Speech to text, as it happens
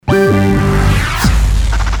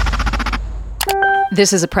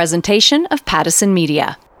This is a presentation of Pattison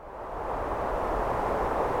Media.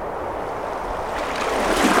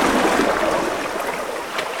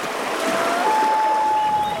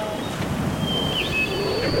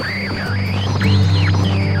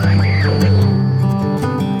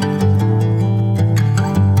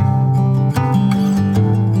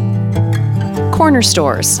 Corner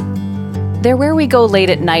stores. They're where we go late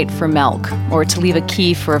at night for milk, or to leave a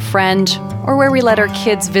key for a friend, or where we let our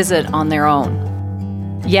kids visit on their own.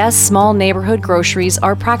 Yes, small neighborhood groceries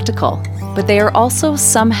are practical, but they are also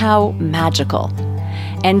somehow magical.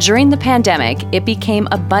 And during the pandemic, it became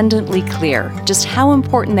abundantly clear just how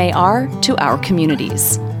important they are to our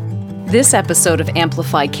communities. This episode of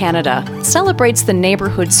Amplify Canada celebrates the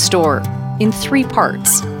neighborhood store in 3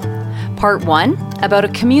 parts. Part 1, about a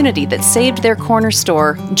community that saved their corner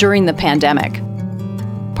store during the pandemic.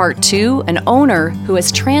 Part 2, an owner who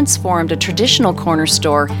has transformed a traditional corner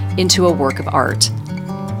store into a work of art.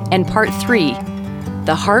 And Part 3,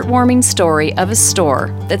 the heartwarming story of a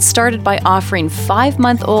store that started by offering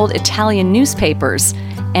 5-month-old Italian newspapers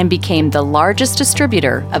and became the largest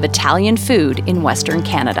distributor of Italian food in Western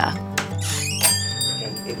Canada.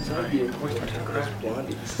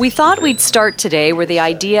 We thought we'd start today where the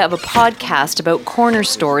idea of a podcast about corner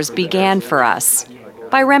stores began for us,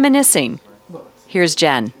 by reminiscing. Here's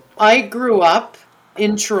Jen. I grew up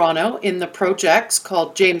in Toronto in the projects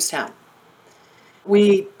called Jamestown.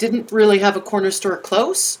 We didn't really have a corner store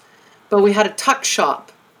close, but we had a tuck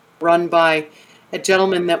shop run by a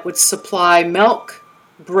gentleman that would supply milk,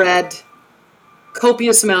 bread,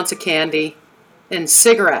 copious amounts of candy, and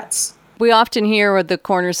cigarettes. We often hear with the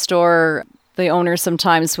corner store, the owner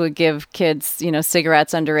sometimes would give kids,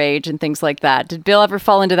 cigarettes underage and things like that. Did Bill ever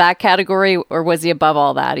fall into that category, or was he above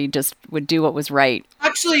all that? He just would do what was right.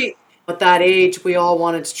 Actually, at that age, we all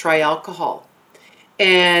wanted to try alcohol.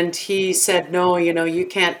 And he said, no, you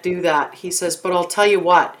can't do that. He says, but I'll tell you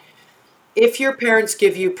what, if your parents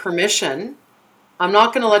give you permission, I'm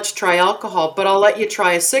not going to let you try alcohol, but I'll let you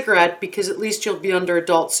try a cigarette because at least you'll be under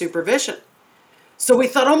adult supervision. So we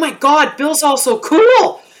thought, oh my God, Bill's also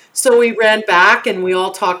cool. So we ran back and we all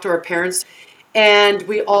talked to our parents and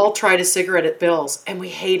we all tried a cigarette at Bill's and we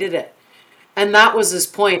hated it. And that was his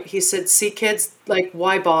point. He said, see kids,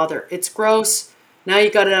 why bother? It's gross. Now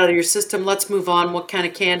you got it out of your system. Let's move on. What kind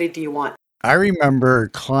of candy do you want? I remember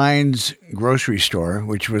Klein's grocery store,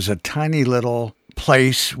 which was a tiny little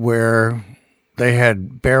place where they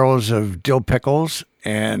had barrels of dill pickles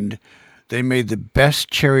and they made the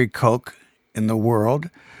best cherry Coke in the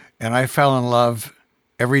world. And I fell in love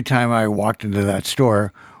every time I walked into that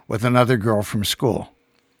store with another girl from school.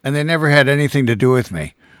 And they never had anything to do with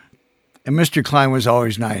me. And Mr. Klein was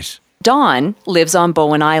always nice. Dawn lives on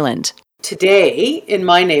Bowen Island. Today, in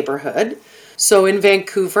my neighborhood, so in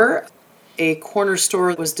Vancouver, a corner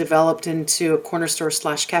store was developed into a corner store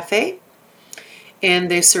 / cafe.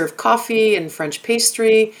 And they serve coffee and French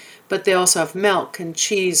pastry, but they also have milk and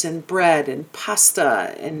cheese and bread and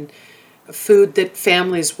pasta and food that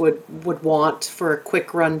families would want for a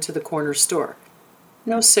quick run to the corner store.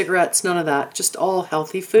 No cigarettes, none of that, just all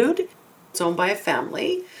healthy food. It's owned by a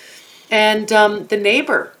family. And the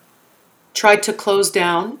neighbor tried to close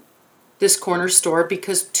down this corner store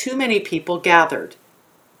because too many people gathered.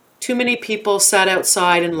 Too many people sat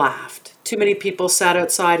outside and laughed. Too many people sat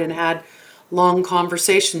outside and had long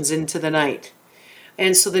conversations into the night.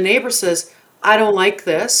 And so the neighbor says, I don't like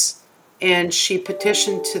this. And she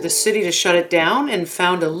petitioned to the city to shut it down and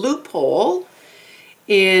found a loophole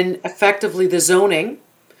in effectively the zoning,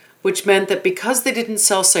 which meant that because they didn't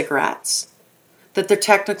sell cigarettes, that they're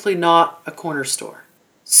technically not a corner store.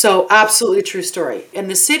 So absolutely true story. And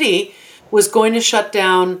the city was going to shut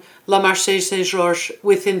down La Marché Saint-Georges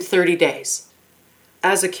within 30 days.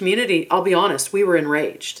 As a community, I'll be honest, we were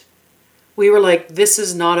enraged. We were like, this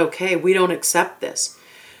is not okay. We don't accept this.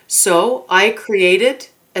 So I created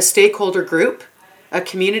a stakeholder group, a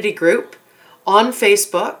community group on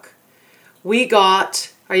Facebook. We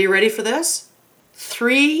got, are you ready for this?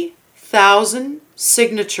 3,000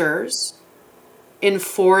 signatures in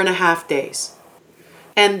 4.5 days.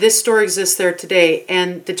 And this store exists there today.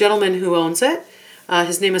 And the gentleman who owns it,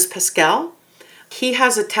 his name is Pascal. He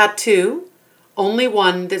has a tattoo, only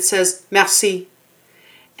one, that says merci.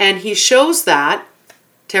 And he shows that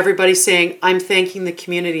to everybody saying, I'm thanking the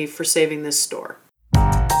community for saving this store.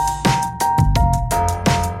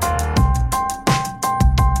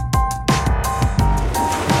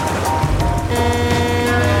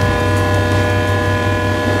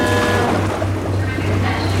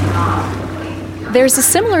 There's a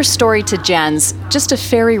similar story to Jen's, just a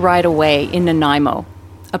ferry ride away in Nanaimo,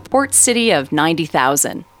 a port city of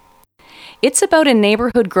 90,000. It's about a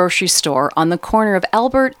neighborhood grocery store on the corner of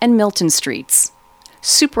Albert and Milton Streets.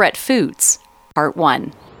 Superette Foods, Part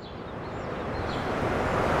 1.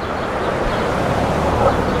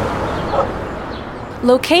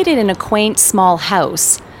 Located in a quaint, small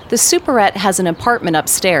house, the Superette has an apartment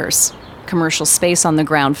upstairs, commercial space on the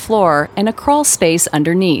ground floor, and a crawl space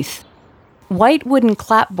underneath. White wooden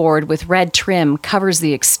clapboard with red trim covers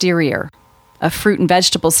the exterior. A fruit and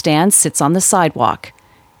vegetable stand sits on the sidewalk.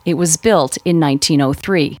 It was built in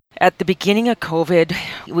 1903. At the beginning of COVID,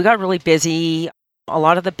 we got really busy. A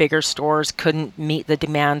lot of the bigger stores couldn't meet the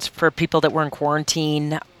demands for people that were in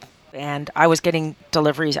quarantine. And I was getting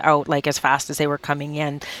deliveries out like as fast as they were coming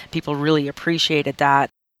in. People really appreciated that.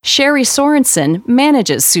 Sherry Sorensen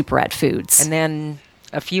manages Superette Foods. And then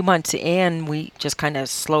a few months in, we just kind of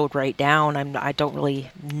slowed right down. I don't really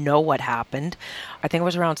know what happened. I think it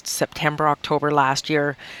was around September, October last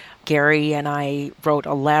year. Gary and I wrote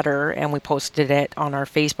a letter and we posted it on our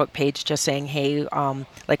Facebook page just saying, hey,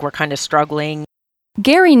 we're kind of struggling.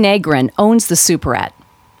 Gary Negrin owns the Superette.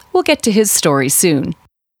 We'll get to his story soon.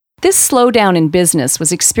 This slowdown in business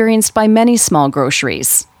was experienced by many small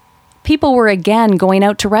groceries. People were again going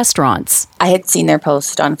out to restaurants. I had seen their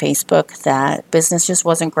post on Facebook that business just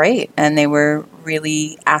wasn't great and they were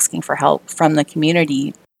really asking for help from the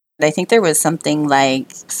community. I think there was something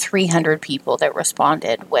like 300 people that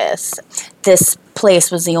responded with, this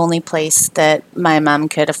place was the only place that my mom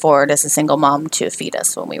could afford as a single mom to feed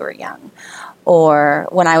us when we were young. Or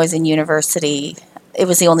when I was in university, it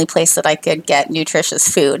was the only place that I could get nutritious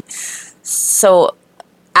food. So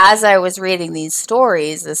as I was reading these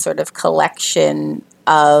stories, this sort of collection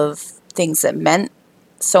of things that meant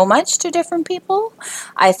so much to different people,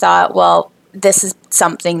 I thought, well, this is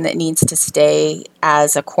something that needs to stay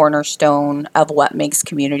as a cornerstone of what makes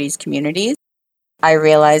communities communities. I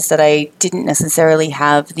realized that I didn't necessarily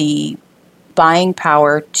have the buying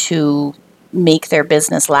power to make their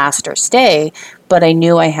business last or stay, but I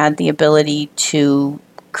knew I had the ability to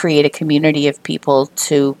create a community of people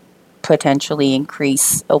to potentially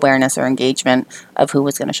increase awareness or engagement of who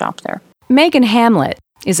was going to shop there. Megan Hamlet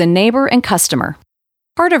is a neighbor and customer.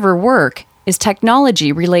 Part of her work is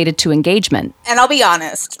technology related to engagement. And I'll be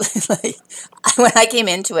honest, when I came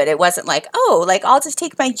into it, it wasn't like, I'll just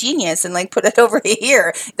take my Genius and put it over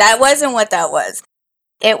here. That wasn't what that was.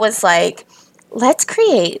 It was like, let's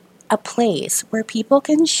create a place where people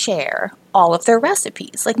can share all of their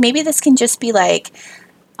recipes. Maybe this can just be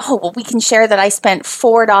we can share that I spent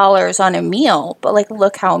 $4 on a meal, but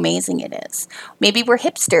look how amazing it is. Maybe we're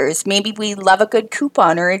hipsters. Maybe we love a good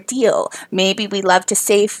coupon or a deal. Maybe we love to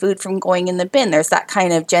save food from going in the bin. There's that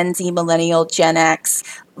kind of Gen Z, Millennial, Gen X,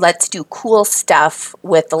 let's do cool stuff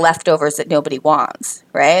with the leftovers that nobody wants,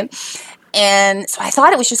 right? And so I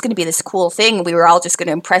thought it was just going to be this cool thing. We were all just going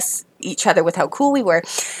to impress each other with how cool we were.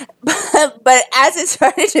 But as it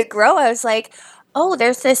started to grow, I was like,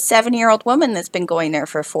 there's this 7-year-old woman that's been going there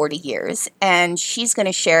for 40 years, and she's going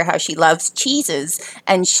to share how she loves cheeses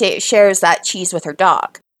and shares that cheese with her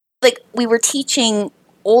dog. We were teaching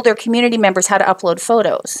older community members how to upload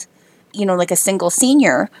photos. A single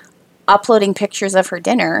senior uploading pictures of her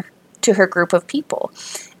dinner to her group of people.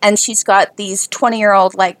 And she's got these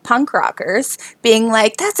 20-year-old punk rockers being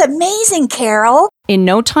like, that's amazing, Carol. In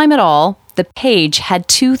no time at all, the page had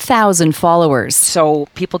 2,000 followers. So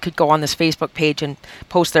people could go on this Facebook page and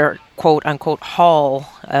post their quote-unquote haul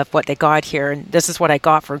of what they got here. And this is what I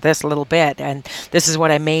got for this little bit. And this is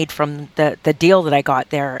what I made from the deal that I got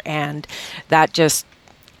there. And that just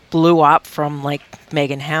blew up from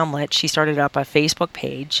Megan Hamlet. She started up a Facebook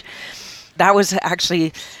page. That was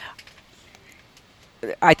actually,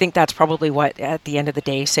 I think that's probably what, at the end of the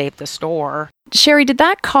day, saved the store. Sherry, did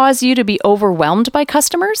that cause you to be overwhelmed by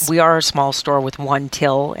customers? We are a small store with one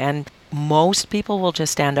till, and most people will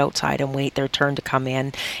just stand outside and wait their turn to come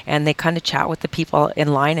in, and they kind of chat with the people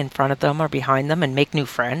in line in front of them or behind them and make new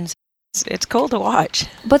friends. It's cool to watch.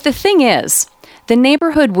 But the thing is, the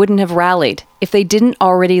neighborhood wouldn't have rallied if they didn't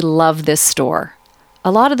already love this store.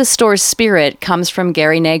 A lot of the store's spirit comes from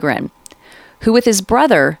Gary Negrin, who with his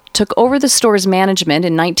brother took over the store's management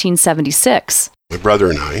in 1976. My brother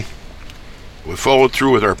and I, we followed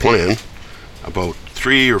through with our plan. About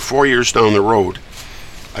 3 or 4 years down the road,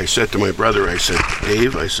 I said to my brother, I said,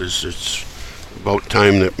 Dave, I says, it's about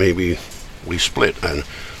time that maybe we split. And,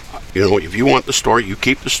 if you want the store, you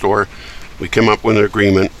keep the store. We came up with an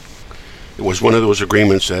agreement. It was one of those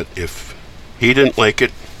agreements that if he didn't like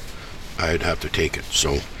it, I'd have to take it.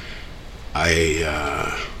 So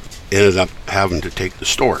I ended up having to take the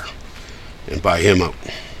store and buy him out.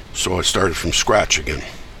 So I started from scratch again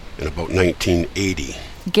in about 1980.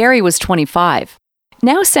 Gary was 25.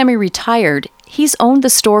 Now semi-retired, he's owned the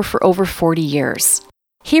store for over 40 years.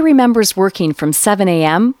 He remembers working from 7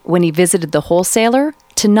 a.m. when he visited the wholesaler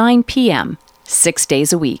to 9 p.m., 6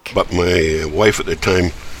 days a week. But my wife at the time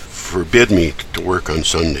forbid me to work on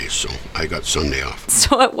Sundays, so I got Sunday off.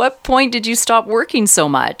 So at what point did you stop working so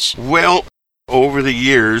much? Well, over the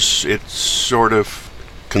years, it sort of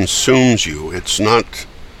consumes you. It's not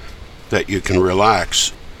that you can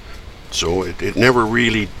relax. So it never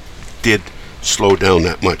really did slow down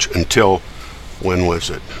that much until, when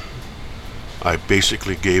was it? I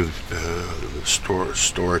basically gave the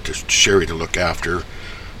store to Sherry to look after.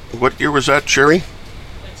 What year was that, Sherry?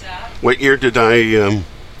 What's that? What year did I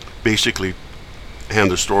basically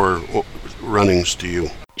hand the store runnings to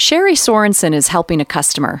you? Sherry Sorensen is helping a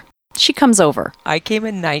customer. She comes over. I came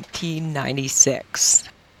in 1996.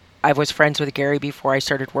 I was friends with Gary before I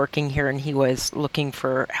started working here, and he was looking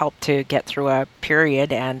for help to get through a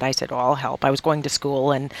period, and I said, well, I'll help. I was going to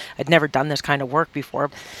school, and I'd never done this kind of work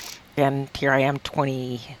before, and here I am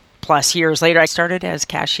 20 plus years later. I started as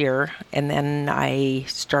cashier, and then I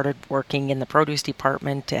started working in the produce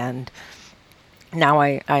department, and now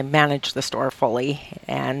I manage the store fully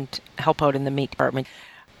and help out in the meat department.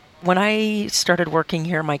 When I started working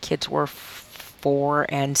here, my kids were 4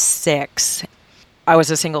 and 6. I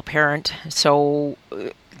was a single parent, so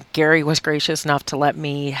Gary was gracious enough to let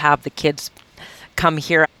me have the kids come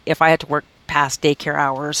here if I had to work past daycare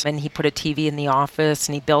hours. And he put a TV in the office,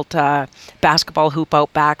 and he built a basketball hoop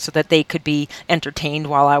out back so that they could be entertained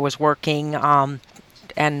while I was working.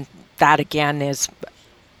 And that, again, is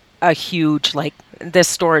a huge, this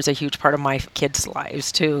store is a huge part of my kids'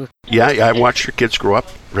 lives, too. Yeah, I watched your kids grow up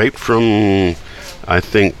right from, I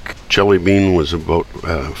think, Jelly Bean was about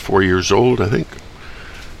 4 years old, I think.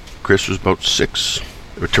 Chris was about 6.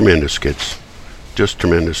 They were tremendous kids. Just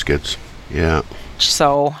tremendous kids. Yeah.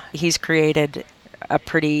 So he's created a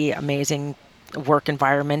pretty amazing work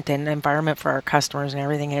environment and environment for our customers and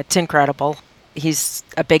everything. It's incredible. He's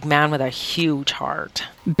a big man with a huge heart.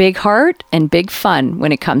 Big heart and big fun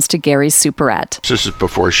when it comes to Gary's Superette. This is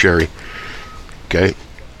before Sherry. Okay.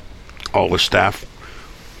 All the staff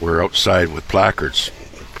were outside with placards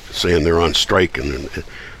saying they're on strike, and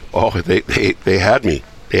they had me.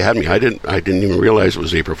 They had me. I didn't even realize it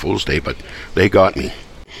was April Fool's Day, but they got me.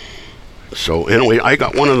 So anyway, I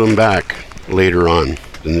got one of them back later on,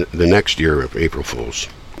 the next year of April Fool's.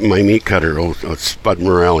 My meat cutter, Spud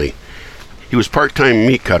Morelli. He was part-time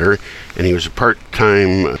meat cutter, and he was a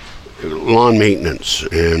part-time lawn maintenance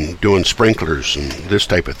and doing sprinklers and this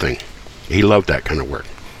type of thing. He loved that kind of work.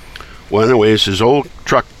 Well, anyways, his old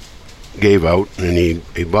truck gave out, and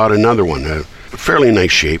he bought another one, a fairly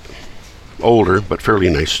nice shape. Older, but fairly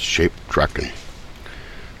nice shaped truck.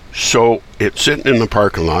 So it's sitting in the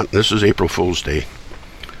parking lot. This is April Fool's Day.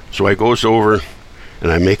 So I goes over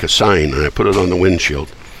and I make a sign and I put it on the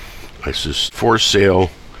windshield. I says, for sale,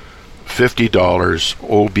 $50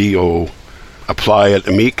 OBO, apply at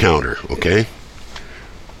the meat counter, okay?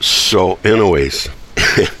 So anyways,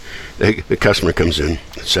 the customer comes in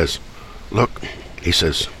and says, look, he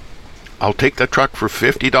says, I'll take the truck for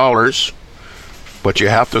 $50, but you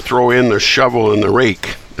have to throw in the shovel and the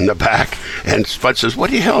rake in the back. And Spud says,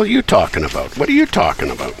 what the hell are you talking about? What are you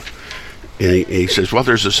talking about? And he says, well,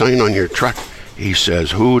 there's a sign on your truck. He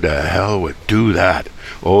says, who the hell would do that?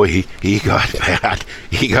 Oh, he got mad.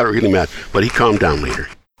 He got really mad, but he calmed down later.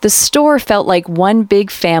 The store felt like one big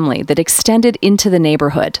family that extended into the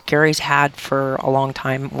neighborhood. Gary's had for a long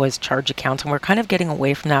time was charge accounts, and we're kind of getting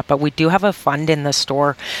away from that, but we do have a fund in the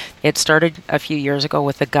store. It started a few years ago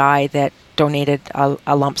with a guy that donated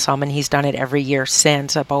a lump sum, and he's done it every year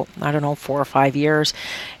since, about, 4 or 5 years.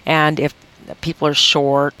 And if people are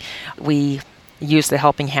short, we use the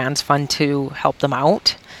Helping Hands Fund to help them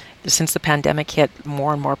out. Since the pandemic hit,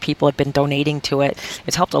 more and more people have been donating to it.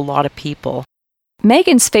 It's helped a lot of people.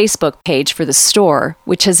 Megan's Facebook page for the store,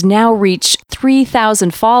 which has now reached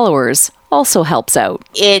 3,000 followers, also helps out.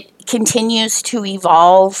 It continues to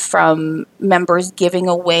evolve from members giving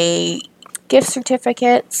away gift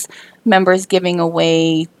certificates, members giving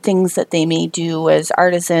away things that they may do as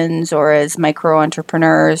artisans or as micro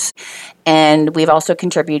entrepreneurs. And we've also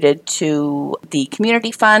contributed to the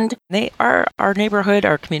community fund. They are our neighborhood,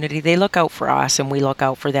 our community. They look out for us and we look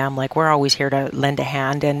out for them. We're always here to lend a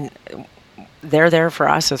hand, and they're there for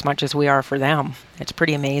us as much as we are for them. It's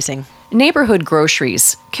pretty amazing. Neighborhood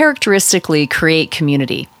groceries characteristically create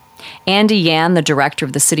community. Andy Yan, the director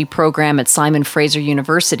of the city program at Simon Fraser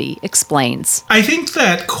University, explains. I think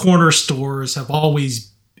that corner stores have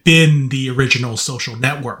always been the original social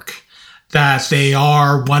network. that they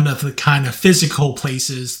are one of the kind of physical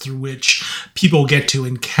places through which people get to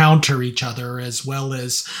encounter each other, as well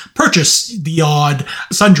as purchase the odd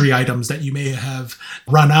sundry items that you may have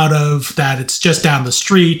run out of, that it's just down the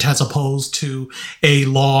street as opposed to a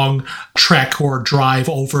long trek or drive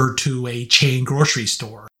over to a chain grocery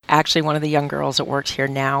store. Actually, one of the young girls that works here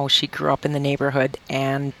now, she grew up in the neighborhood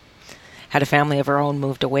and had a family of her own,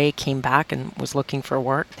 moved away, came back and was looking for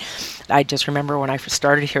work. I just remember when I first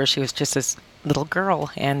started here, she was just this little girl.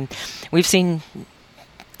 And I've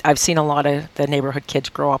seen a lot of the neighborhood kids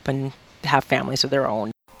grow up and have families of their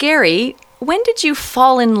own. Gary, when did you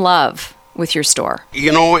fall in love with your store?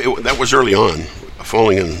 That was early on,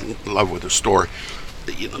 falling in love with the store.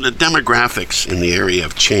 The demographics in the area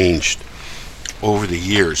have changed over the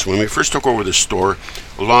years. When we first took over the store,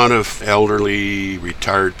 a lot of elderly,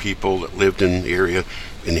 retired people that lived in the area,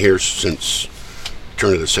 in here since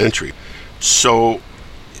turn of the century. So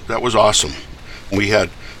that was awesome. We had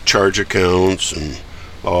charge accounts and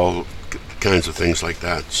all kinds of things like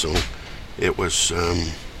that. So it was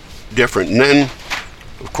different. And then,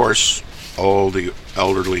 of course, all the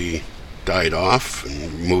elderly died off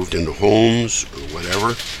and moved into homes or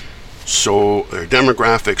whatever. So their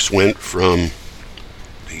demographics went from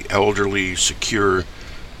the elderly, secure,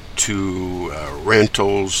 to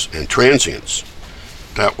rentals and transients.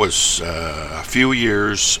 That was a few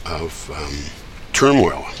years of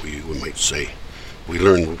turmoil, we might say. We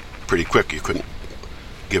learned pretty quick you couldn't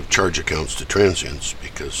give charge accounts to transients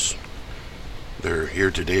because they're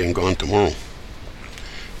here today and gone tomorrow.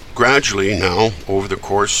 Gradually now, over the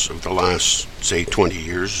course of the last, say, 20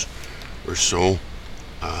 years or so,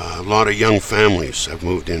 a lot of young families have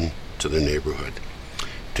moved into the neighborhood,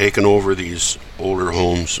 taken over these older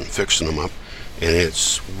homes and fixing them up, and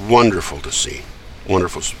it's wonderful to see.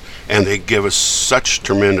 Wonderful. And they give us such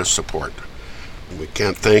tremendous support. We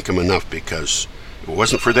can't thank them enough, because if it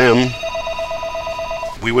wasn't for them,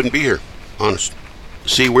 we wouldn't be here, honest.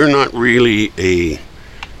 See, we're not really a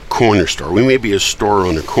corner store. We may be a store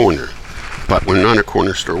on a corner, but we're not a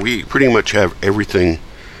corner store. We pretty much have everything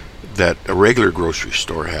that a regular grocery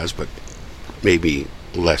store has, but maybe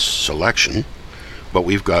less selection. But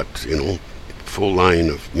we've got, full line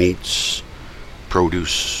of meats,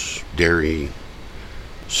 produce, dairy.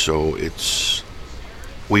 So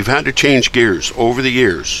we've had to change gears over the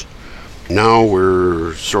years. Now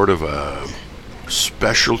we're sort of a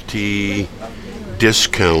specialty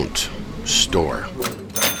discount store.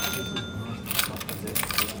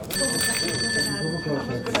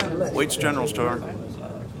 Waite's General Store.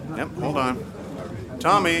 Yep, hold on.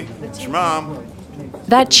 Tommy, it's your mom.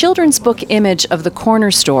 That children's book image of the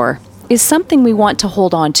corner store is something we want to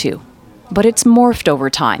hold on to, but it's morphed over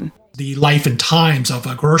time. The life and times of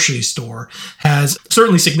a grocery store has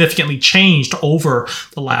certainly significantly changed over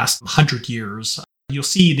the last 100 years. You'll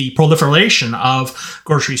see the proliferation of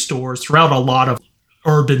grocery stores throughout a lot of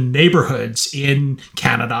urban neighborhoods in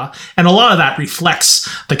Canada. And a lot of that reflects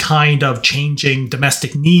the kind of changing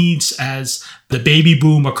domestic needs as the baby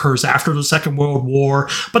boom occurs after the Second World War.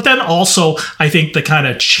 But then also, I think, the kind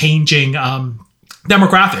of changing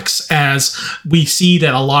demographics, as we see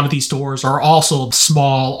that a lot of these stores are also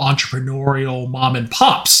small entrepreneurial mom and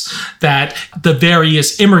pops, that the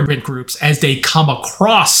various immigrant groups, as they come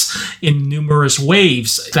across in numerous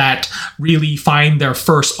waves, that really find their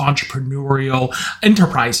first entrepreneurial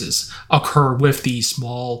enterprises occur with these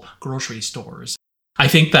small grocery stores. I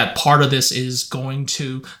think that part of this is going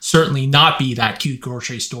to certainly not be that cute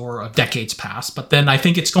grocery store of decades past, but then I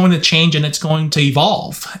think it's going to change and it's going to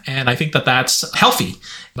evolve. And I think that that's healthy.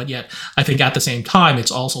 But yet, I think at the same time, it's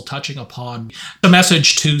also touching upon the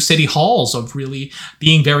message to city halls of really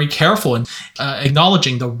being very careful and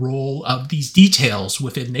acknowledging the role of these details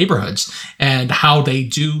within neighborhoods and how they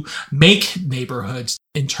do make neighborhoods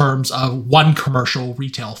in terms of one commercial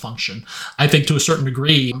retail function. I think to a certain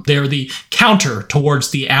degree, they're the counter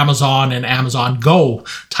towards the Amazon and Amazon Go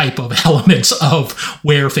type of elements of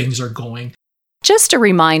where things are going. Just a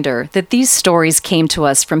reminder that these stories came to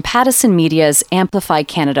us from Pattison Media's Amplify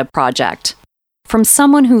Canada project, from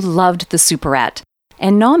someone who loved the Superette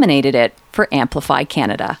and nominated it for Amplify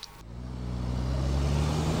Canada.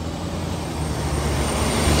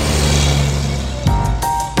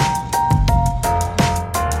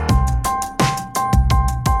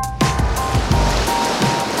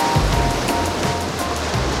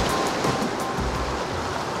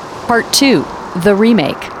 Part 2, The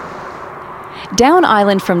Remake. Down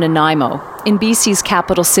island from Nanaimo, in BC's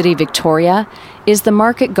capital city, Victoria, is the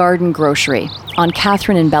Market Garden Grocery on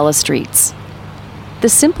Catherine and Bella Streets. The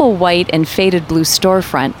simple white and faded blue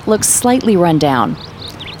storefront looks slightly run down.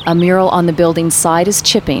 A mural on the building's side is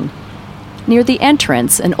chipping, Near the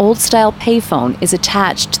entrance, an old-style payphone is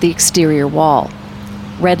attached to the exterior wall.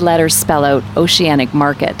 Red letters spell out Oceanic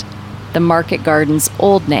Market, the market garden's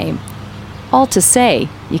old name. All to say,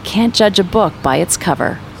 you can't judge a book by its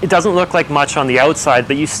cover. It doesn't look like much on the outside,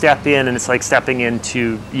 but you step in and it's like stepping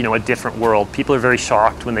into, a different world. People are very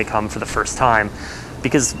shocked when they come for the first time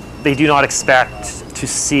because they do not expect to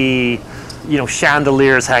see,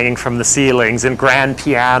 chandeliers hanging from the ceilings and grand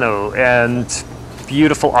piano and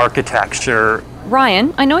beautiful architecture.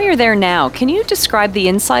 Ryan, I know you're there now. Can you describe the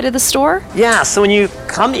inside of the store? Yeah, so when you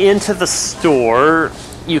come into the store,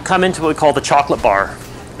 you come into what we call the chocolate bar.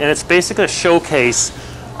 And it's basically a showcase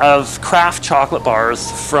of craft chocolate bars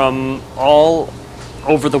from all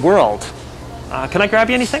over the world. Can I grab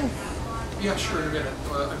you anything? Yeah, sure, in a minute.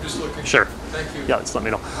 I'm just looking. Sure. Thank you. Yeah, just let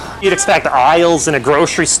me know. You'd expect aisles in a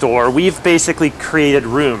grocery store. We've basically created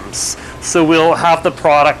rooms. So we'll have the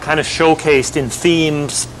product kind of showcased in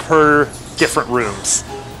themes per different rooms.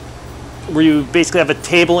 Where you basically have a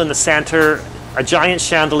table in the center, a giant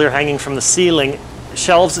chandelier hanging from the ceiling,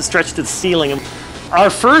 shelves that stretch to the ceiling. Our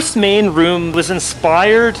first main room was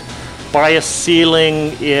inspired by a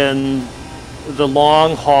ceiling in the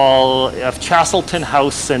long hall of Chastleton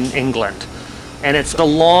House in England. And it's a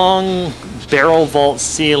long barrel vault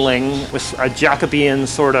ceiling with a Jacobean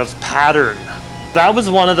sort of pattern. That was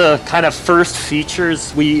one of the kind of first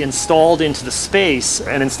features we installed into the space.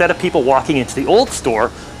 And instead of people walking into the old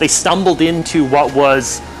store, they stumbled into what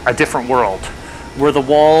was a different world, where the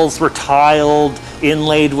walls were tiled,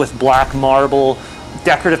 inlaid with black marble,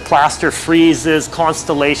 decorative plaster friezes,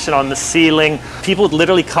 constellation on the ceiling. People would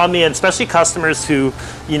literally come in, especially customers who,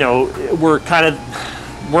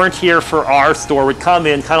 weren't here for our store, would come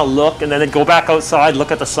in, kind of look, and then they'd go back outside,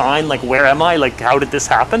 look at the sign, like, where am I? Like, how did this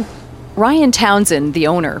happen? Ryan Townsend, the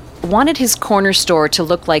owner, wanted his corner store to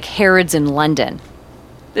look like Harrods in London.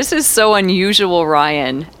 This is so unusual,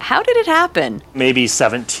 Ryan. How did it happen? Maybe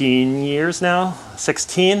 17 years now,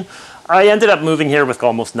 16. I ended up moving here with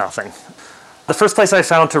almost nothing. The first place I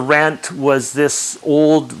found to rent was this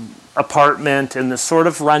old apartment in this sort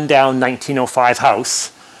of rundown 1905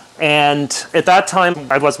 house. And at that time,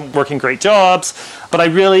 I wasn't working great jobs, but I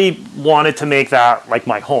really wanted to make that like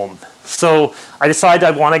my home. So I decided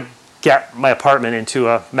I want to get my apartment into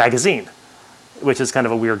a magazine, which is kind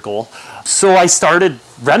of a weird goal. So I started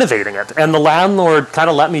renovating it, and the landlord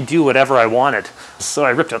kind of let me do whatever I wanted. So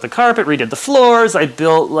I ripped out the carpet, redid the floors, I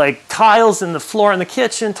built like tiles in the floor in the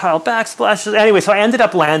kitchen, tile backsplashes. Anyway, so I ended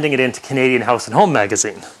up landing it into Canadian House and Home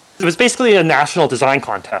magazine. It was basically a national design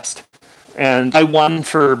contest, and I won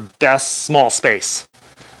for best small space.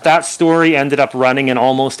 That story ended up running in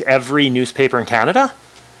almost every newspaper in Canada,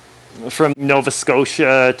 from Nova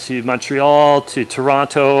Scotia to Montreal to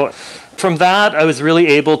Toronto. From that, I was really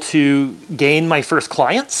able to gain my first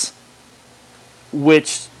clients,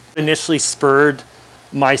 which initially spurred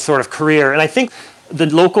my sort of career. And I think the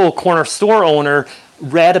local corner store owner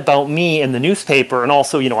read about me in the newspaper, and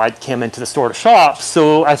also, I came into the store to shop.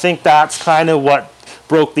 So I think that's kind of what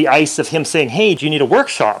broke the ice of him saying, hey, do you need a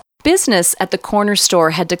workshop? Business at the corner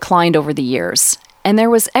store had declined over the years, and there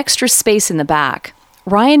was extra space in the back.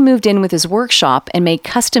 Ryan moved in with his workshop and made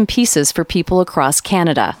custom pieces for people across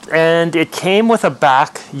Canada. And it came with a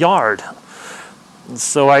backyard.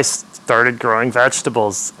 So I started growing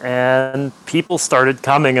vegetables, and people started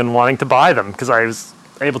coming and wanting to buy them because I was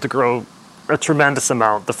able to grow a tremendous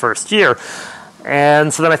amount the first year.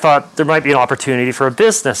 And so then I thought there might be an opportunity for a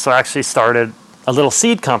business. So I actually started a little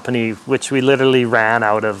seed company, which we literally ran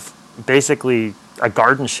out of basically a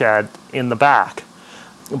garden shed in the back.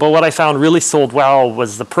 But what I found really sold well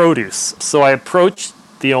was the produce. So I approached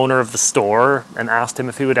the owner of the store and asked him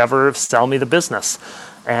if he would ever sell me the business.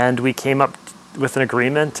 And we came up with an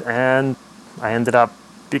agreement, and I ended up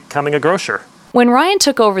becoming a grocer. When Ryan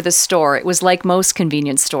took over the store, it was like most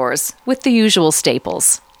convenience stores, with the usual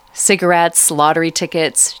staples. Cigarettes, lottery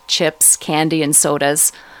tickets, chips, candy, and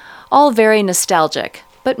sodas. All very nostalgic,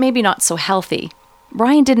 but maybe not so healthy.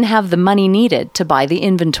 Ryan didn't have the money needed to buy the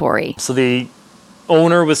inventory. So the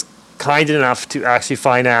owner was kind enough to actually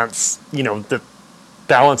finance, the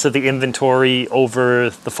balance of the inventory over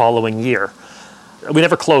the following year. We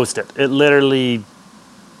never closed it. It literally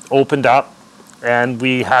opened up, and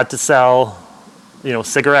we had to sell,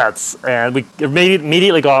 cigarettes. And we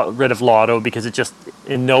immediately got rid of Lotto because it just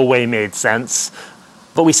in no way made sense.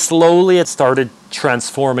 But we slowly had started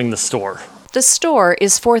transforming the store. The store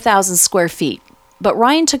is 4,000 square feet, but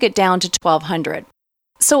Ryan took it down to 1,200.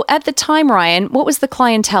 So at the time, Ryan, what was the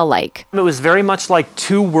clientele like? It was very much like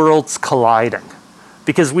two worlds colliding,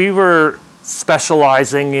 because we were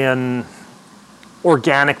specializing in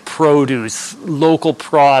organic produce, local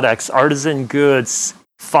products, artisan goods,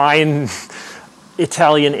 fine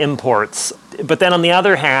Italian imports. But then on the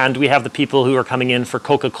other hand, we have the people who are coming in for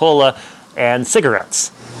Coca-Cola and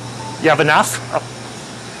cigarettes. You have enough?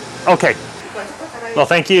 Oh. Okay. Well,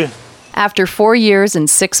 thank you. After 4 years and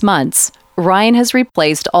 6 months, Ryan has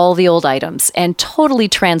replaced all the old items and totally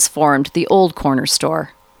transformed the old corner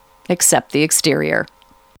store, except the exterior.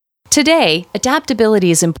 Today,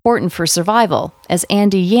 adaptability is important for survival, as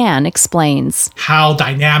Andy Yan explains. How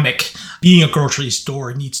dynamic being a grocery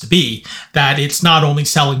store needs to be, that it's not only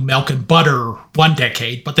selling milk and butter one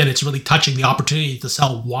decade, but then it's really touching the opportunity to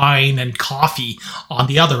sell wine and coffee on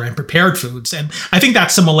the other and prepared foods. And I think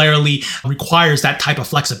that similarly requires that type of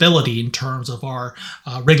flexibility in terms of our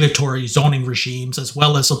regulatory zoning regimes as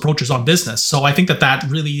well as approaches on business. So I think that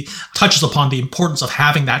really touches upon the importance of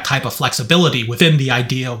having that type of flexibility within the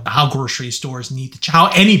idea of how grocery stores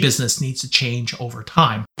how any business needs to change over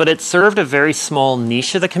time. But it served a very small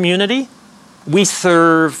niche of the community. We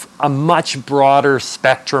serve a much broader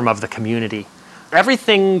spectrum of the community.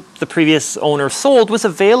 Everything the previous owner sold was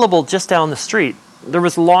available just down the street. There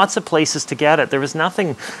was lots of places to get it. There was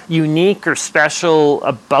nothing unique or special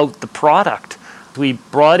about the product. We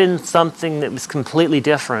brought in something that was completely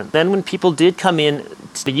different. Then when people did come in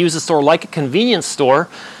to use a store like a convenience store,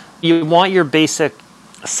 you want your basic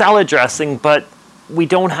salad dressing, but we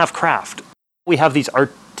don't have craft. We have these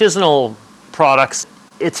artisanal products.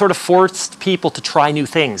 It sort of forced people to try new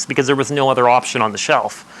things because there was no other option on the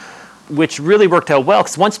shelf, which really worked out well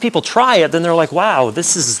because once people try it, then they're like, wow,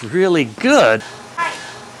 this is really good. Hi.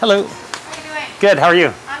 Hello. How are you doing? Good, how are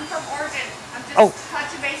you? I'm from Oregon. I'm just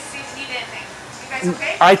touching base to see if you need anything. You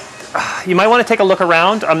guys okay? You might want to take a look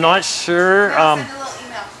around. I'm not sure. I'll send a little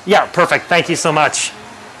email. Yeah, perfect. Thank you so much.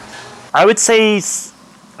 I would say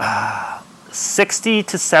 60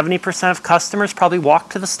 to 70% of customers probably walk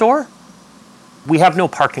to the store. We have no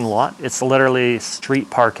parking lot. It's literally street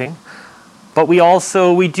parking. But we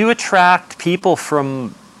do attract people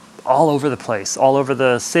from all over the place, all over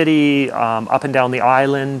the city, up and down the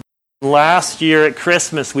island. Last year at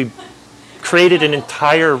Christmas, we created an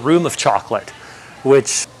entire room of chocolate,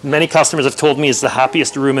 which many customers have told me is the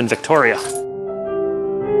happiest room in Victoria.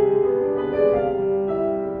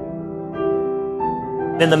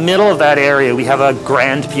 In the middle of that area, we have a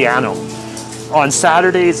grand piano. On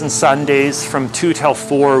Saturdays and Sundays from 2 till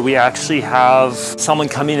 4, we actually have someone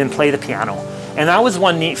come in and play the piano. And that was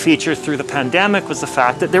one neat feature through the pandemic was the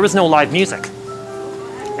fact that there was no live music,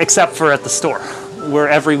 except for at the store, where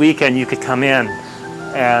every weekend you could come in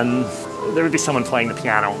and there would be someone playing the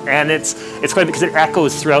piano. And it's great because it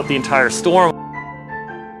echoes throughout the entire store.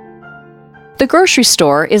 The grocery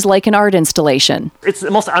store is like an art installation. It's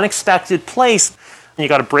the most unexpected place. You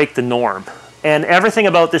got to break the norm. And everything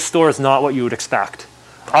about this store is not what you would expect.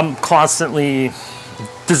 I'm constantly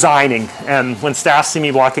designing, and when staff see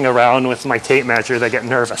me walking around with my tape measure, they get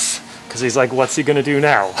nervous because he's like, what's he going to do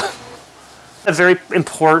now? A very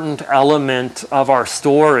important element of our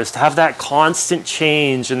store is to have that constant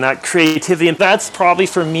change and that creativity. And that's probably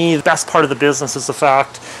for me the best part of the business is the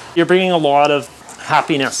fact you're bringing a lot of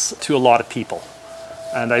happiness to a lot of people.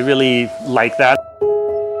 And I really like that.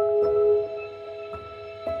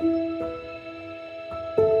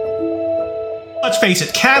 Let's face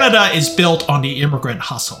it, Canada is built on the immigrant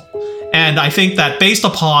hustle. And I think that based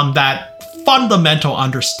upon that fundamental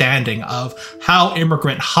understanding of how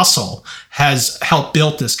immigrant hustle has helped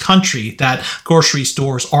build this country, that grocery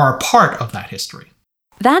stores are a part of that history.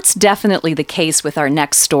 That's definitely the case with our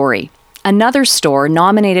next story. Another store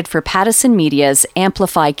nominated for Pattison Media's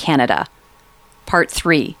Amplify Canada. Part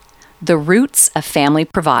 3, The Roots a Family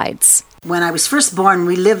Provides. When I was first born,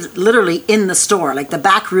 we lived literally in the store. Like the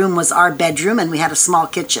back room was our bedroom and we had a small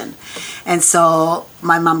kitchen. And so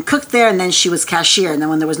my mom cooked there and then she was cashier. And then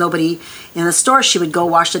when there was nobody in the store, she would go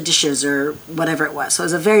wash the dishes or whatever it was. So it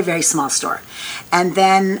was a very, very small store. And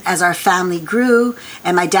then as our family grew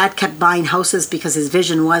and my dad kept buying houses because his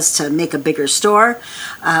vision was to make a bigger store,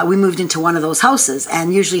 we moved into one of those houses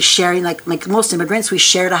and usually sharing, like most immigrants, we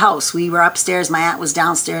shared a house. We were upstairs, my aunt was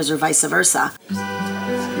downstairs or vice versa.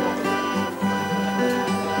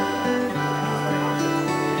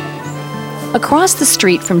 Across the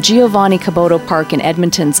street from Giovanni Caboto Park in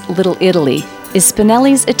Edmonton's Little Italy is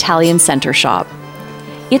Spinelli's Italian Center Shop.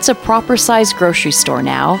 It's a proper-sized grocery store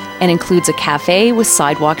now and includes a cafe with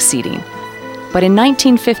sidewalk seating. But in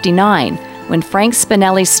 1959, when Frank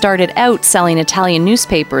Spinelli started out selling Italian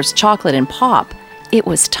newspapers, chocolate, and pop, it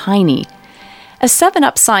was tiny. A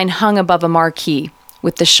 7-Up sign hung above a marquee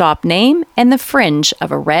with the shop name and the fringe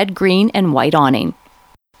of a red, green, and white awning.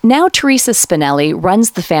 Now Teresa Spinelli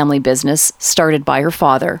runs the family business started by her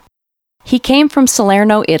father. He came from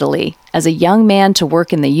Salerno, Italy, as a young man to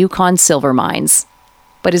work in the Yukon silver mines.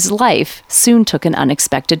 But his life soon took an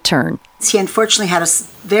unexpected turn. He unfortunately had a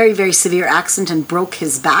very, very severe accident and broke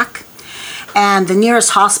his back. And the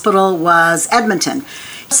nearest hospital was Edmonton.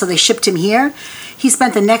 So they shipped him here. He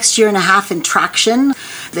spent the next year and a half in traction.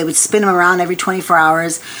 They would spin him around every 24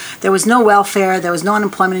 hours. There was no welfare. There was no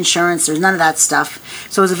unemployment insurance. There was none of that stuff.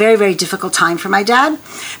 So it was a very, very difficult time for my dad.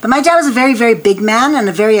 But my dad was a very, very big man and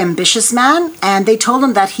a very ambitious man. And they told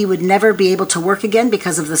him that he would never be able to work again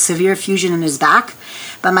because of the severe fusion in his back.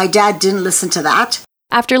 But my dad didn't listen to that.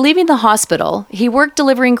 After leaving the hospital, he worked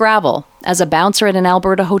delivering gravel as a bouncer at an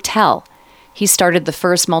Alberta hotel. He started the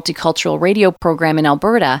first multicultural radio program in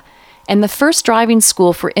Alberta and the first driving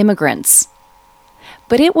school for immigrants.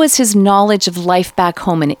 But it was his knowledge of life back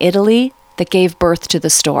home in Italy that gave birth to the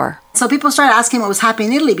store. So people started asking what was happening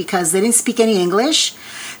in Italy because they didn't speak any English.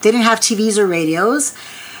 They didn't have TVs or radios.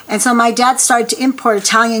 And so my dad started to import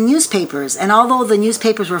Italian newspapers. And although the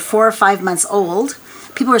newspapers were 4 or 5 months old,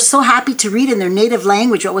 people were so happy to read in their native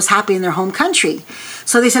language what was happening in their home country.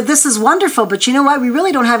 So they said, this is wonderful, but you know what? We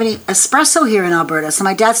really don't have any espresso here in Alberta. So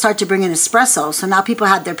my dad started to bring in espresso. So now people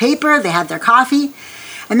had their paper, they had their coffee.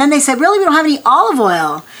 And then they said, really, we don't have any olive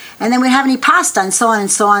oil. And then we don't have any pasta, and so on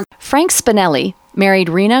and so on. Frank Spinelli married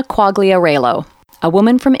Rina Quagliarello, a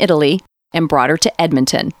woman from Italy, and brought her to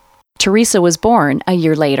Edmonton. Teresa was born a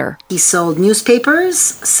year later. He sold newspapers,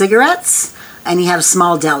 cigarettes, and he had a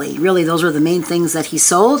small deli. Really, those were the main things that he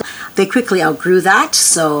sold. They quickly outgrew that,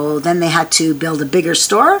 so then they had to build a bigger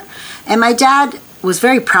store. And my dad was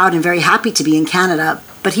very proud and very happy to be in Canada,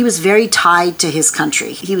 but he was very tied to his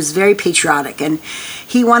country. He was very patriotic, and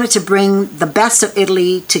he wanted to bring the best of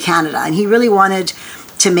Italy to Canada. And he really wanted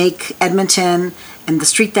to make Edmonton and the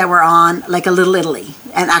street that we're on like a Little Italy.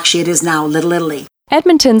 And actually, it is now Little Italy.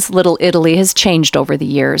 Edmonton's Little Italy has changed over the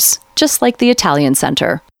years, just like the Italian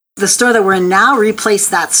Centre. The store that we're in now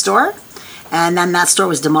replaced that store, and then that store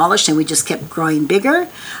was demolished and we just kept growing bigger.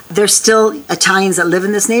 There's still Italians that live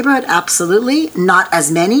in this neighborhood, absolutely. Not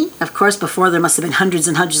as many. Of course, before there must have been hundreds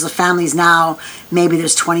and hundreds of families. Now, maybe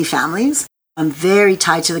there's 20 families. I'm very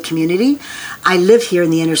tied to the community. I live here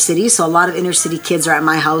in the inner city, so a lot of inner city kids are at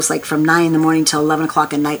my house like from 9 in the morning till 11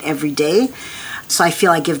 o'clock at night every day. So I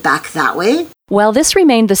feel I give back that way. Well, this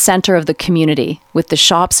remained the center of the community, with the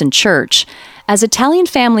shops and church. As Italian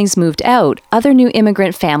families moved out, other new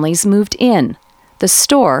immigrant families moved in. The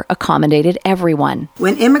store accommodated everyone.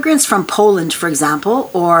 When immigrants from Poland, for example,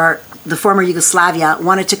 or the former Yugoslavia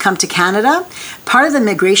wanted to come to Canada, part of the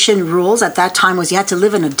migration rules at that time was you had to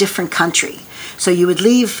live in a different country. So you would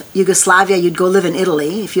leave Yugoslavia, you'd go live in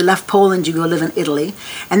Italy. If you left Poland, you'd go live in Italy.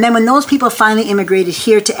 And then when those people finally immigrated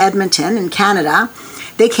here to Edmonton in Canada,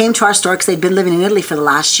 they came to our store because they'd been living in Italy for the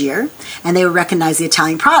last year, and they would recognize the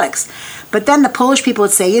Italian products. But then the Polish people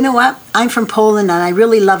would say, you know what, I'm from Poland and I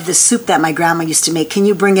really love this soup that my grandma used to make. Can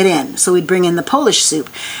you bring it in? So we'd bring in the Polish soup.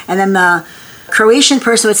 And then the Croatian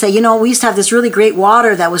person would say, you know, we used to have this really great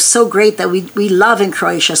water that was so great that we love in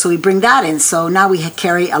Croatia, so we bring that in. So now we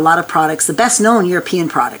carry a lot of products, the best known European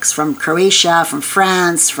products from Croatia, from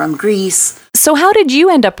France, from Greece. So how did you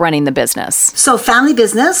end up running the business? So family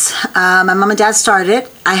business. My mom and dad started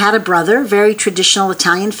it. I had a brother, very traditional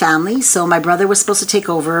Italian family. So my brother was supposed to take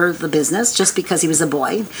over the business just because he was a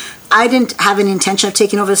boy. I didn't have any intention of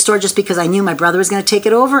taking over the store just because I knew my brother was going to take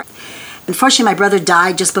it over. Unfortunately, my brother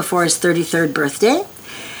died just before his 33rd birthday.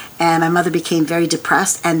 And my mother became very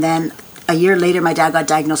depressed. And then a year later, my dad got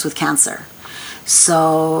diagnosed with cancer.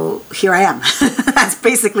 So here I am. That's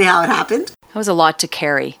basically how it happened. That was a lot to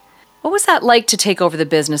carry. What was that like to take over the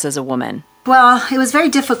business as a woman? Well, it was very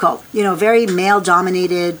difficult. You know, very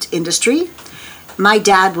male-dominated industry. My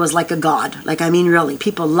dad was like a god. Like, I mean, really.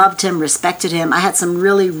 People loved him, respected him. I had some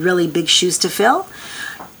really, really big shoes to fill.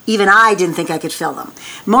 Even I didn't think I could fill them.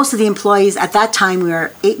 Most of the employees, at that time, we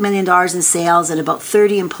were $8 million in sales and about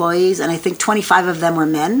 30 employees, and I think 25 of them were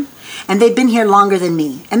men. And they'd been here longer than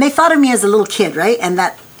me. And they thought of me as a little kid, right? And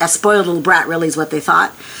that a spoiled little brat really is what they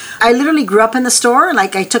thought. I literally grew up in the store.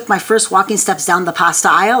 Like, I took my first walking steps down the pasta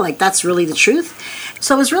aisle. Like, that's really the truth.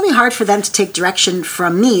 So it was really hard for them to take direction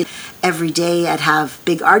from me. Every day I'd have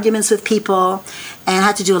big arguments with people and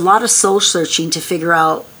had to do a lot of soul searching to figure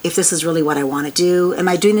out if this is really what I want to do. Am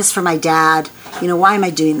I doing this for my dad? You know, why am I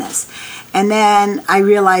doing this? And then I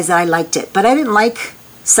realized that I liked it. But I didn't like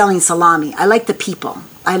selling salami. I liked the people.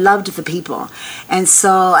 I loved the people. And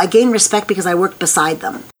so I gained respect because I worked beside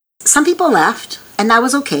them. Some people left, and that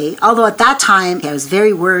was okay. Although at that time, I was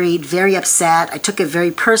very worried, very upset. I took it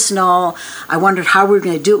very personal. I wondered how we were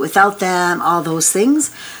going to do it without them, all those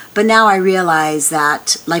things. But now I realize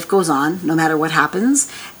that life goes on no matter what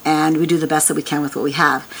happens, and we do the best that we can with what we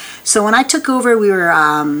have. So when I took over, we were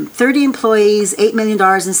 30 employees, $8 million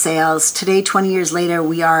in sales. Today, 20 years later,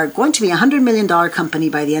 we are going to be a $100 million company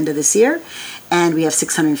by the end of this year, and we have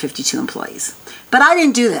 652 employees. But I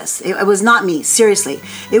didn't do this. It was not me, seriously.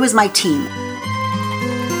 It was my team.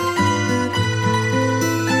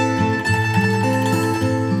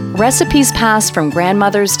 Recipes passed from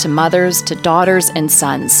grandmothers to mothers to daughters and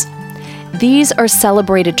sons. These are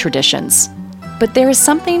celebrated traditions. But there is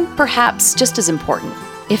something perhaps just as important,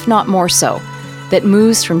 if not more so, that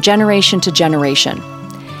moves from generation to generation.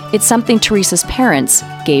 It's something Teresa's parents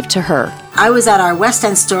gave to her. I was at our West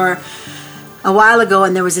End store a while ago,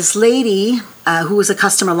 and there was this lady who was a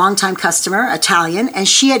customer, longtime customer, Italian, and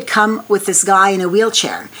she had come with this guy in a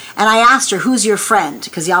wheelchair. And I asked her, who's your friend?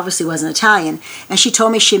 Because he obviously wasn't Italian. And she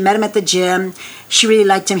told me she met him at the gym. She really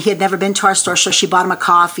liked him. He had never been to our store, so she bought him a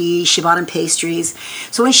coffee. She bought him pastries.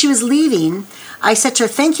 So when she was leaving, I said to her,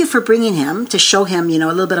 thank you for bringing him to show him, a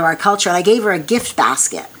little bit of our culture. And I gave her a gift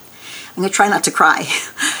basket. I'm going to try not to cry.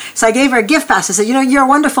 So I gave her a gift basket. I said, you're a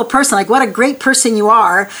wonderful person. Like, what a great person you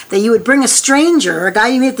are that you would bring a stranger, a guy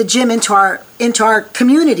you meet at the gym, into our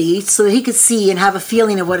community so that he could see and have a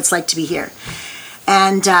feeling of what it's like to be here.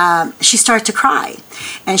 And she started to cry.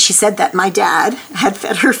 And she said that my dad had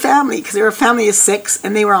fed her family, because they were a family of 6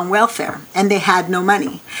 and they were on welfare and they had no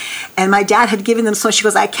money. And my dad had given them so. She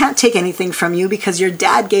goes, I can't take anything from you because your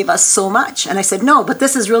dad gave us so much. And I said, no, but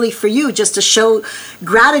this is really for you, just to show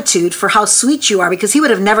gratitude for how sweet you are, because he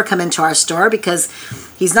would have never come into our store because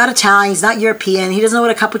he's not Italian, he's not European, he doesn't know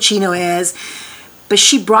what a cappuccino is. But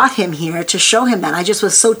she brought him here to show him that. And I just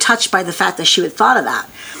was so touched by the fact that she would thought of that.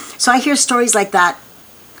 So I hear stories like that,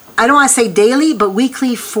 I don't want to say daily, but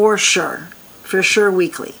weekly for sure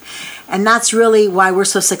weekly. And that's really why we're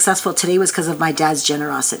so successful today, was because of my dad's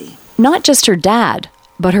generosity. Not just her dad,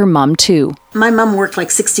 but her mom too. My mom worked like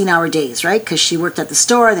 16-hour days, right? Because she worked at the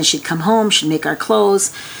store, then she'd come home, she'd make our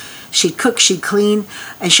clothes, she'd cook, she'd clean,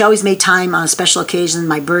 and she always made time on special occasions,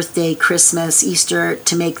 my birthday, Christmas, Easter,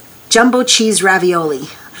 to make jumbo cheese ravioli.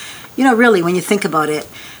 Really, when you think about it,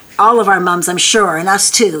 all of our moms, I'm sure, and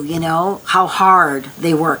us too, how hard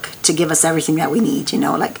they work to give us everything that we need,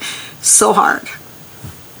 like so hard.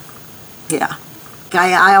 Yeah.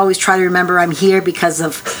 I always try to remember I'm here because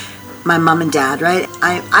of my mom and dad, right?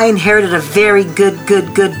 I inherited a very good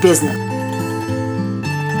business.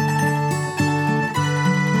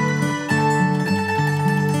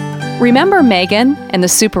 Remember Megan and the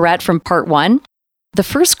Superette from part 1? The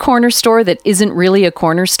first corner store that isn't really a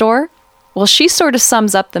corner store? Well, she sort of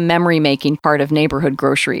sums up the memory-making part of neighborhood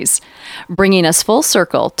groceries, bringing us full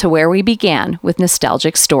circle to where we began with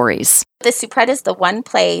nostalgic stories. The Superette is the one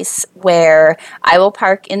place where I will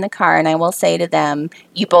park in the car and I will say to them,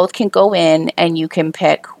 you both can go in and you can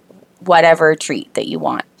pick whatever treat that you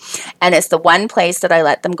want. And it's the one place that I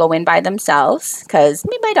let them go in by themselves, because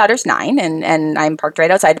my daughter's 9 and I'm parked right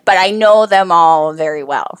outside, but I know them all very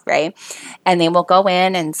well, right? And they will go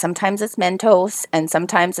in, and sometimes it's Mentos, and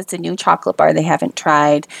sometimes it's a new chocolate bar they haven't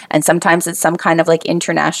tried, and sometimes it's some kind of like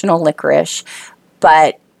international licorice.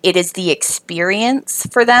 But it is the experience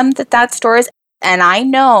for them that store is. And I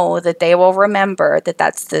know that they will remember that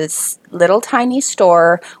that's this little tiny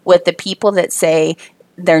store with the people that say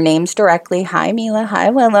their names directly, hi Mila,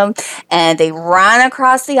 hi Willem, and they run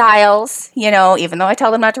across the aisles, even though I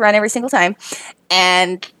tell them not to run every single time,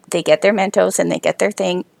 and they get their Mentos and they get their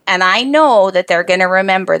thing, and I know that they're going to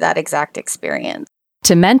remember that exact experience.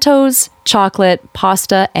 To Mentos, chocolate,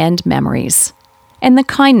 pasta, and memories, and the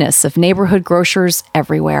kindness of neighborhood grocers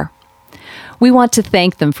everywhere. We want to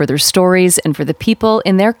thank them for their stories and for the people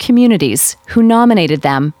in their communities who nominated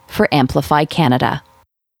them for Amplify Canada.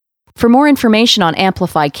 For more information on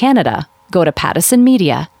Amplify Canada, go to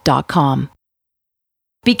pattisonmedia.com.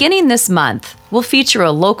 Beginning this month, we'll feature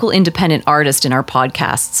a local independent artist in our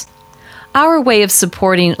podcasts. Our way of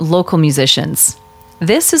supporting local musicians.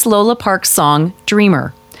 This is Lola Park's song,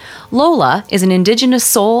 Dreamer. Lola is an Indigenous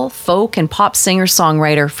soul, folk, and pop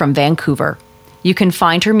singer-songwriter from Vancouver. You can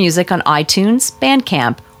find her music on iTunes,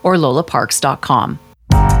 Bandcamp, or lolaparks.com.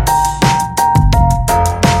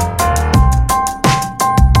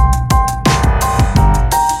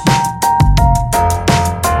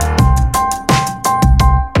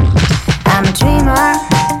 I'm a dreamer,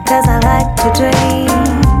 'cause I like to dream.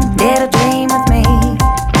 Dare to dream with me.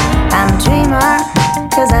 I'm a dreamer,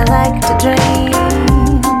 'cause I like to dream.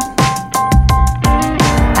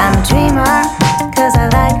 I'm a dreamer, 'cause I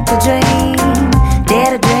like to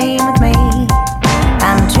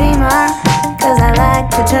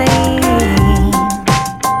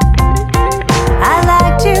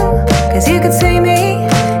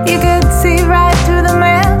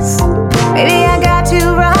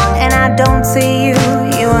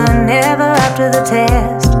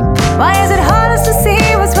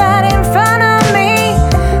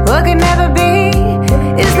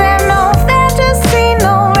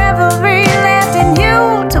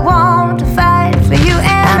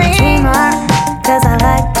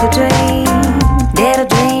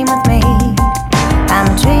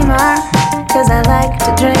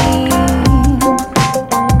to dream.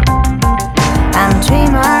 I'm a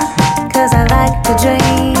dreamer, 'cause I like to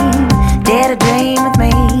dream. Dare to dream with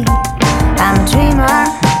me. I'm a dreamer,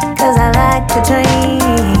 'cause I like to dream.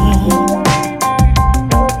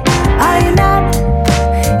 Are you not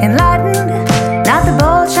enlightened? Not the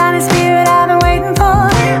bold, shiny spirit I've been waiting for.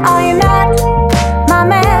 Are you not my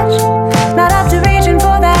match? Not up to reaching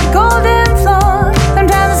for that golden floor.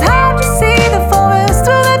 Sometimes it's hard to see the forest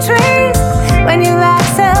through the trees when you lack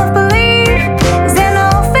self-belief. Is there no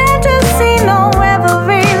fantasy, no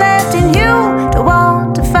revelry left in you to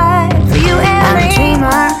want to fight for you and me? I'm a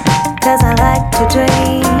dreamer, 'cause I like to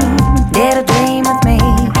dream. Dare to dream with me.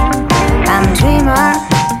 I'm a dreamer,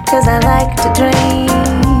 'cause I like to dream.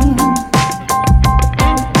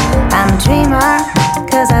 I'm a dreamer,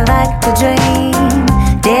 'cause I like to dream.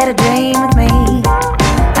 Dare to dream with me.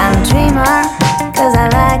 I'm a dreamer, 'cause I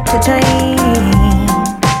like to dream.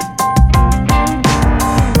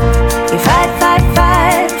 You fight, fight,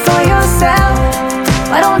 fight for yourself.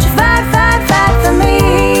 Why don't you fight, fight, fight for me?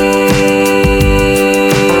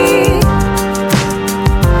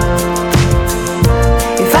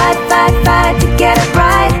 You fight, fight, fight to get it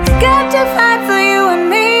right. Got to fight for you and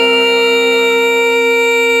me.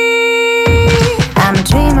 I'm a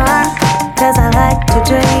dreamer, 'cause I like to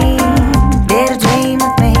dream. Dare to dream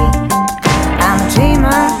with me. I'm a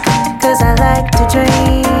dreamer, 'cause I like to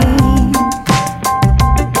dream.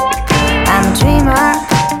 I'm a dreamer,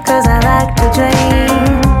 'cause I like to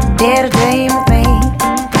dream. Dare to dream with me.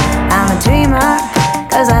 I'm a dreamer,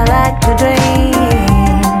 'cause I like to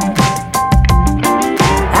dream.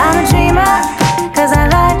 I'm a dreamer, 'cause I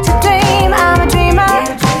like to dream. I'm a dreamer,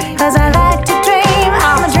 'cause I like to dream.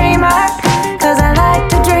 I'm a dreamer, 'cause I like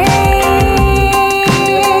to dream.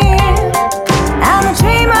 I'm a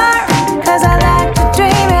dreamer, 'cause I like to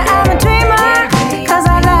dream. I'm a dreamer, 'cause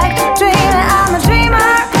I like to dream. I'm a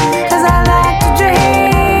dreamer, 'cause I like to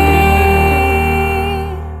dream.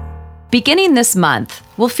 Beginning this month,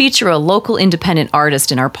 we'll feature a local independent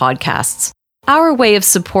artist in our podcasts, our way of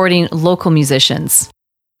supporting local musicians.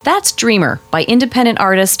 That's Dreamer by independent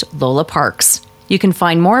artist Lola Parks. You can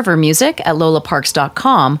find more of her music at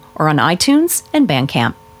lolaparks.com or on iTunes and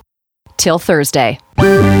Bandcamp. Till Thursday.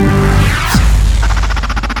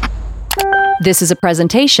 This is a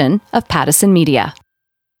presentation of Pattison Media.